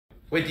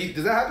Wait,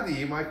 does that happen to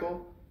you,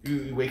 Michael?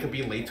 You wake up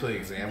being late to an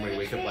exam, or you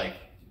wake up like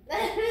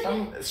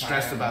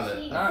stressed about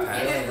it? Not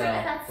really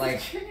though. Like,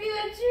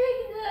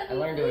 I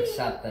learned to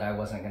accept that I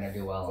wasn't gonna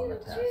do well on the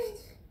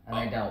test, and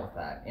I dealt with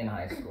that in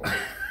high school.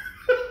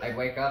 I'd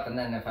wake up, and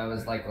then if I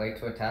was like late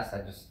to a test,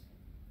 I just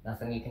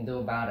nothing you can do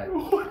about it,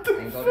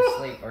 and go to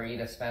sleep or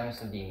eat a spam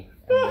sardine.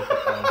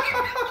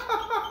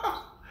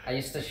 I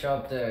used to show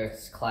up to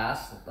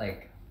class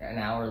like an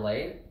hour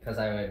late because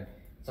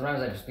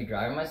sometimes I'd just be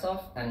driving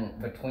myself, and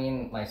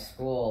between my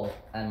school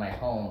and my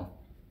home,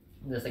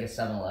 there's like a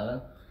 7-Eleven,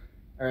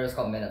 or it was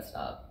called Minute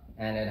Stop,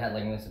 and it had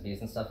like Musabis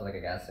and stuff at like a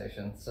gas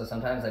station. So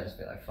sometimes I'd just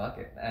be like, fuck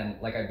it, and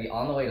like I'd be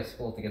on the way to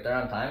school to get there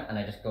on time, and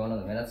I just go into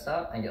the Minute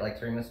Stop and get like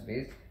 3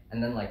 Musabis,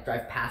 and then like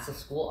drive past the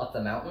school up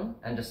the mountain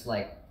and just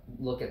like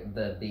look at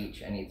the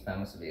beach and eat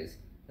spam Musabis,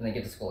 and then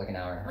get to school like an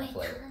hour and a half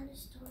later.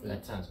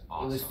 That sounds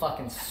awesome. It was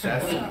fucking sweet.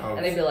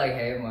 And they'd be like,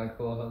 hey,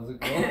 Michael, how's it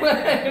going?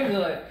 I'd be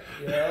like,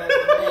 yeah,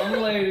 I'm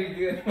late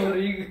again. What are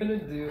you gonna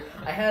do?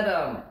 I had,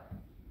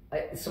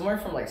 somewhere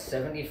from like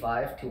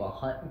 75 to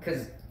 100,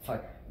 because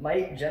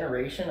my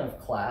generation of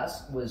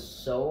class was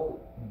so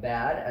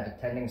bad at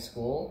attending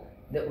school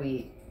that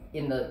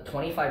in the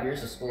 25 years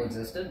the school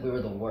existed, we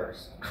were the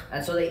worst.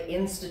 And so they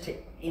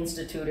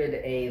instituted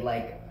a,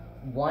 like,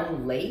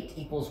 1 late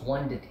equals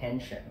 1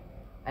 detention.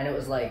 And it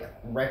was like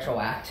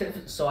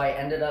retroactive, so I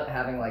ended up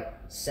having like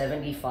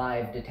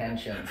 75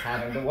 detentions,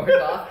 having to work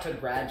off to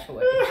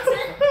graduate.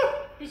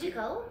 Did you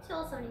go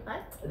till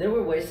 75? There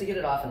were ways to get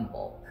it off in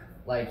bulk.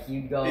 Like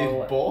you'd go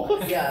in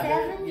bulk?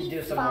 Yeah, you'd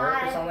do some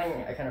work or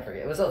something. I kind of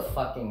forget. It was a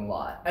fucking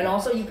lot. And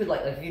also you could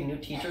like if you knew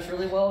teachers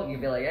really well,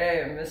 you'd be like,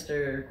 hey,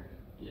 Mr.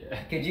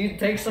 Yeah. Could you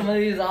take some of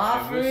these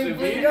off for me?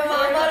 Please? Come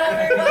on,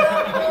 whatever.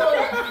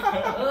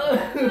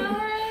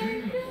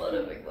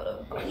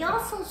 He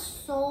also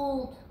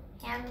sold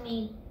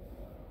handmade,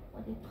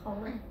 what do you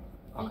call it?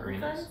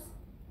 Ocarines.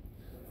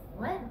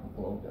 What?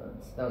 Blow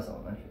guns. That was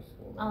elementary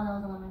school. Oh, that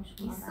was elementary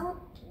school. You sold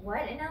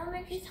what in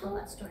elementary school?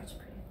 That story's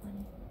pretty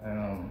funny.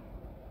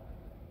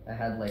 I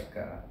had like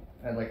a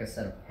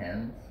set of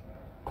pens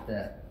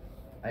that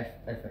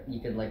you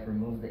could like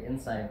remove the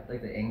inside,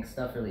 like the ink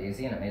stuff really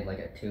easy, and it made like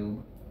a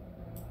tube,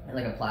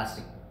 like a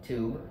plastic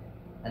tube.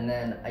 And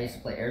then I used to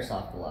play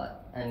airsoft a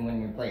lot. And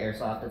when you play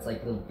airsoft, it's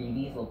like little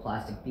BBs, little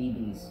plastic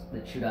BBs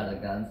that shoot out of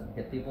the guns and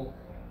hit people.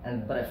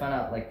 But I found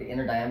out like the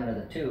inner diameter of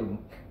the tube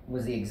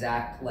was the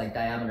exact like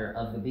diameter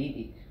of the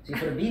BB. So you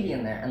put a BB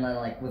in there, and then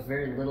like with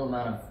very little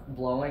amount of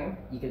blowing,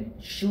 you could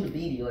shoot a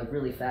BB like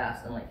really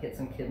fast and like hit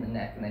some kid in the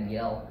neck and then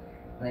yell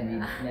and then be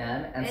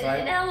mad. And so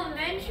in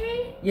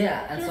elementary?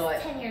 Yeah, and He so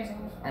was 10 years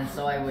old. And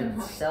so I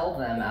would sell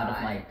them out of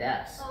my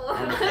desk. Oh.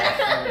 And I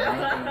started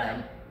making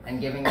them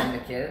and giving them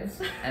to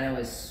kids, and it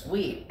was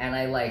sweet. And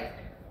I like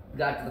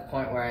got to the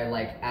point where I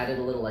like added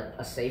a little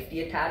a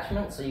safety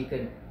attachment so you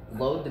could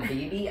load the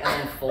BB and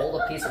then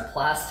fold a piece of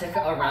plastic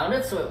around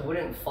it so it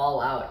wouldn't fall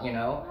out, you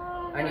know?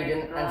 Oh And you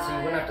didn't, and so you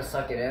wouldn't have to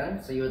suck it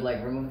in. So you would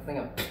like remove the thing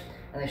up,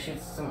 and then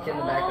shoot some kid in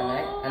the back of the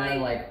neck, and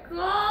then like,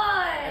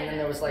 and then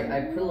there was like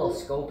I put a little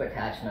scope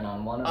attachment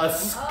on one of them. A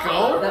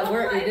scope? That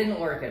worked. It didn't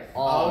work at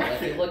all. Okay.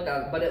 Like you looked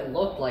down, but it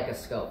looked like a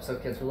scope. So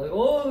kids were like,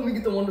 "Oh, let me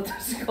get the one with the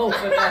scope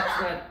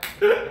attachment."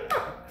 10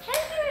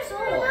 years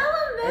old in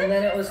elementary. And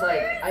then it was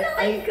like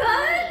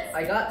I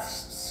I got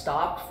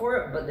stopped for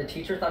it, but the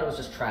teacher thought it was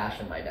just trash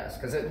in my desk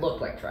because it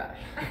looked like trash,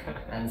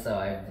 and so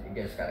I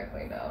just got it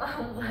cleaned out.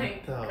 Oh my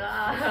What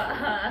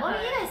god.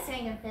 were you guys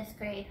saying in 5th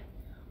grade?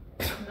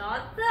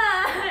 Not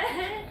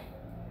that.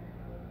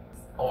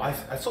 Oh, I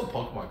sold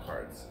Pokemon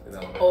cards in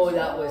elementary Oh, school.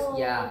 that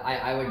was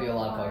I would do a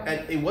lot of Pokemon.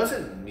 And it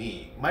wasn't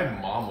me. My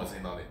mom was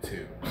in on it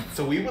too.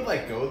 So we would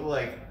like go to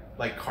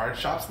like card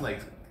shops, and like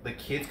the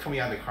kids coming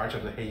out of the card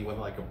shop like, hey, you want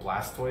like a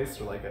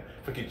Blastoise or like a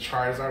freaking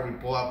Charizard? We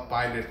pull out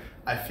binders.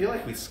 I feel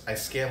like I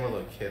scam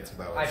little kids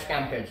when I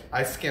scam kids.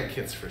 I scam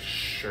kids for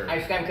sure. I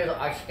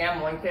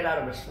scammed one kid out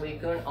of a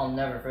Suicune. I'll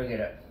never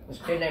forget it. This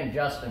kid named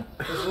Justin.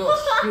 This little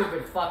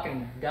stupid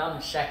fucking dumb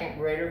 2nd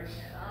grader.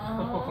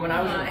 Oh When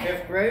I was in my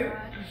 5th grade,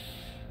 gosh.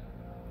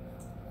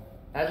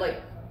 I had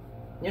like,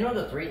 you know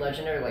the 3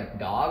 legendary like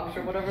dogs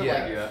or whatever?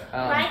 Yeah, like, yeah.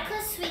 Raikou,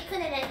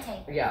 Suicune, and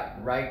Entei. Yeah,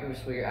 Raikou,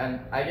 Suicune, and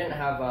I didn't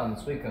have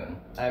Suicune.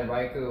 I had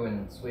Raikou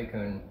and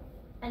Suicune.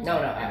 Entei. No,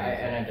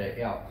 and Entei,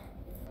 yeah.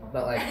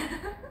 But like,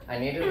 I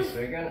needed a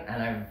Suicune,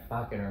 and I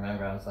fucking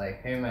remember I was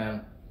like, hey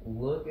man,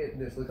 look at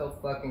this, look how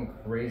fucking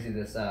crazy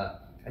this, I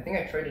think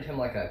I traded him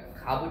like a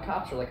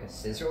Kabutops or like a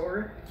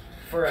Scizor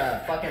for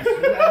a fucking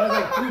Suicune. I was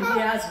like, dude, he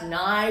has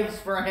knives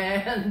for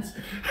hands.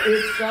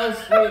 It's so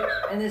sweet.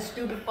 And this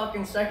stupid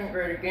fucking 2nd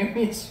grader gave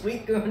me a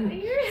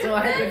Suicune so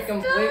I could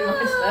complete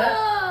my set.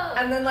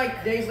 And then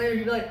like days later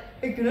he'd be like,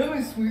 hey, can I have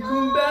my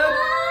Suicune back?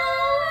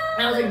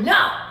 And I was like,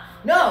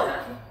 no,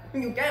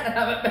 you can't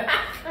have it back.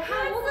 But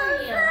how old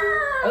are you? I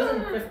was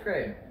in 5th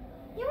grade.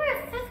 You were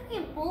in 5th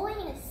grade bullying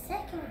in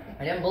 2nd grade.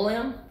 I didn't bully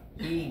him.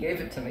 He gave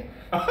it to me.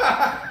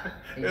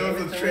 It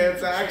was a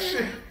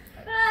transaction.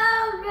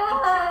 Oh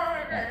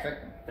god. I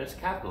tricked him. It's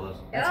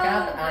capitalism. That's Oh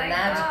my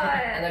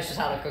and that's just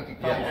how the cookie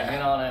crumbles. Yeah. You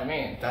know what I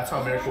mean? That's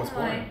how America was Oh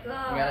born. my You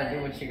god. gotta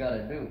do what you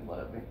gotta do.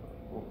 But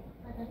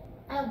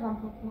I have one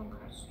Pokemon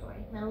card story.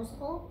 Middle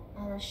school,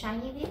 I had a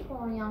shiny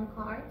Vaporeon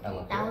card. I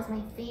love That it. was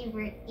my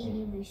favorite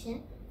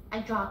evolution. I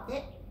dropped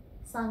it.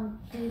 Some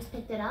dudes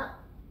picked it up.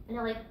 And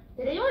they're like,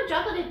 did anyone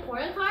drop a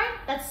Vaporeon card?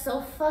 That's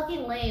so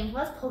fucking lame.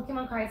 What's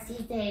Pokemon cards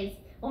these days?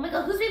 Oh my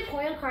god, whose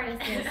Vaporeon card is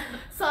this?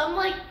 So I'm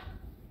like,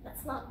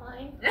 that's not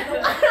mine.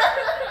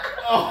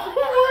 Oh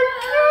my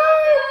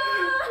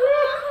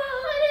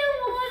I didn't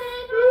want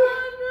it.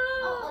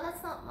 Oh,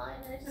 that's not mine.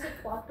 And I just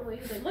like walked away.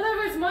 He's like,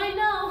 whatever, it's mine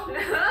now.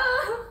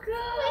 Oh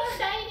god. My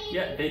shiny.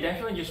 Yeah, they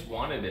definitely just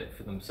wanted it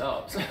for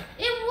themselves. It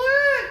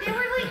worked. They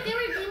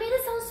made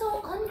it sound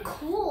so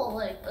uncool.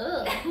 Like,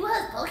 ugh, who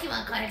has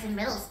Pokemon cards in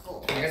middle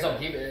school? I guess I'll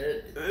keep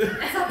it.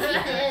 So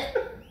keep it.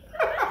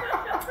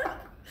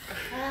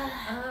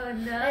 Oh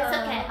no. It's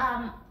okay.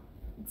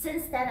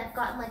 Since then I've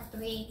gotten like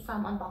 3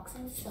 from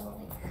unboxings, so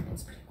like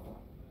it's pretty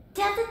cool.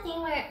 Do you have the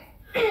thing where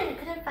you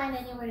couldn't find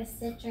anywhere to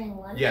sit during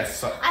lunch? Yes.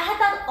 So, I had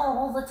that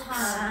all the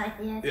time.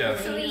 Yes. Yeah.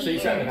 3 So you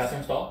sat in the years.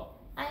 bathroom stall?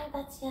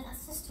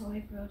 That's the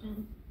story,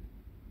 Broden.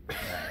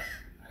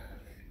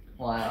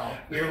 Wow.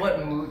 You're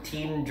what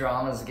teen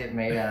dramas get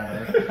made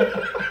out of. Dude,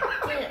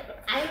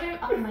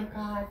 oh my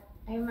god.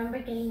 I remember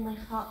getting my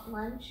hot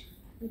lunch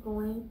and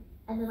going,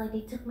 and then like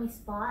they took my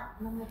spot,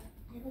 and I'm like,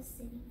 I was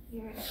sitting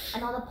here,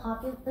 and all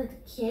the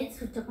kids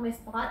who took my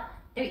spot,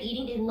 they're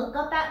eating, they look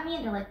up at me,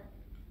 and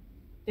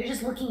they're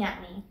just looking at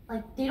me.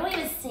 Like, they don't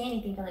even say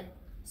anything, they're like,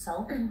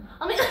 so? I'm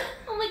like,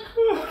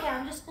 okay,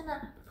 I'm just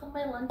gonna put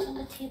my lunch on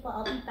the table,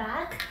 I'll be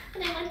back.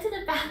 And I went to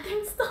the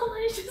bathroom stall,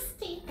 and I just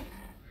stayed there.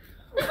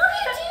 What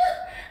did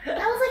you do?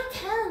 I was like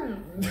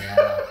 10. Yeah.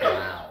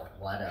 Wow.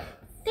 What a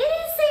They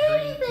didn't say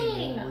freaking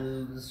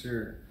anything.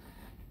 loser.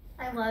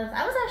 I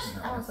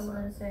was a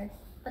loser.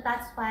 But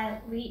that's why I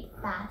read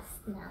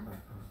fast now.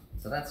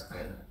 So that's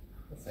good.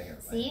 That's like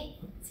a See,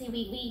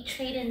 we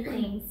trade in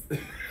things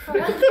for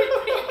other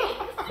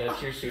things.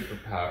 That's your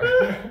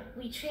superpower.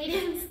 We trade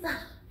in stuff.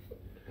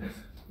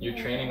 Your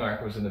training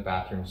arc was in the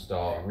bathroom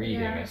stall, reading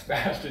Yeah. as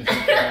fast as you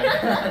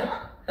can.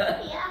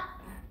 Yeah.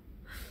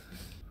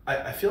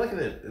 I feel like in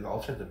an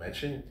alternate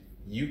dimension,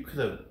 you could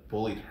have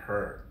bullied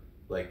her,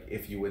 like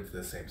if you went to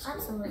the same school.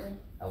 Absolutely.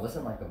 I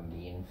wasn't like a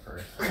mean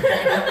person.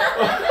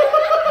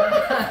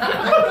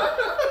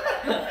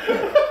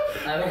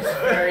 I was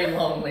very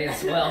lonely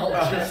as well.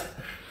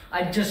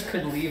 I just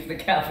could leave the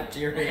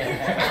cafeteria.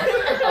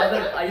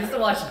 I used to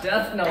watch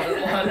Death Note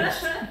at lunch.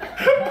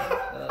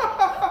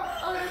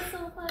 Oh, that's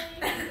so funny.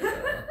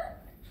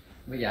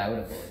 But yeah, I would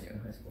have bullied you in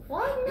high school.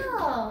 What?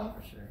 No.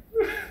 For sure.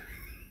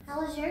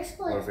 How was your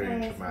school Or a very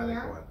experience, traumatic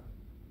Mia? one.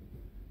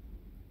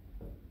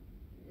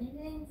 I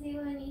didn't do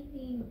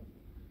anything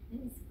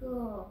in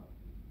school.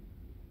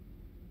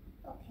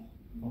 Okay.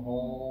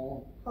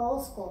 Whole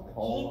School. The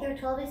Whole- K through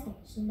 12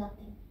 is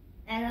nothing.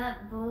 I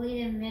got bullied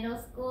in middle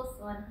school,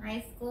 so in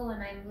high school when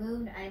I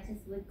moved, I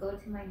just would go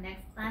to my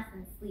next class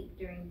and sleep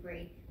during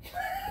break.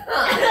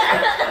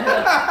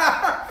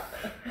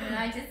 And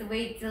I just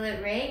wait till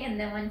it rang, and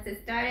then once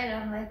it started,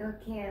 I'm like,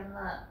 okay, I'm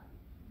up.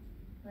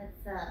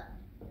 What's up?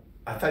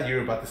 I thought you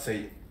were about to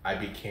say I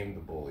became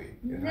the bully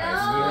in high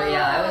No. school.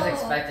 Yeah, I was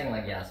expecting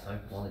like, yeah, so I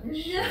bullied the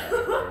shit out of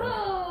you.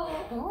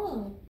 No! Oh.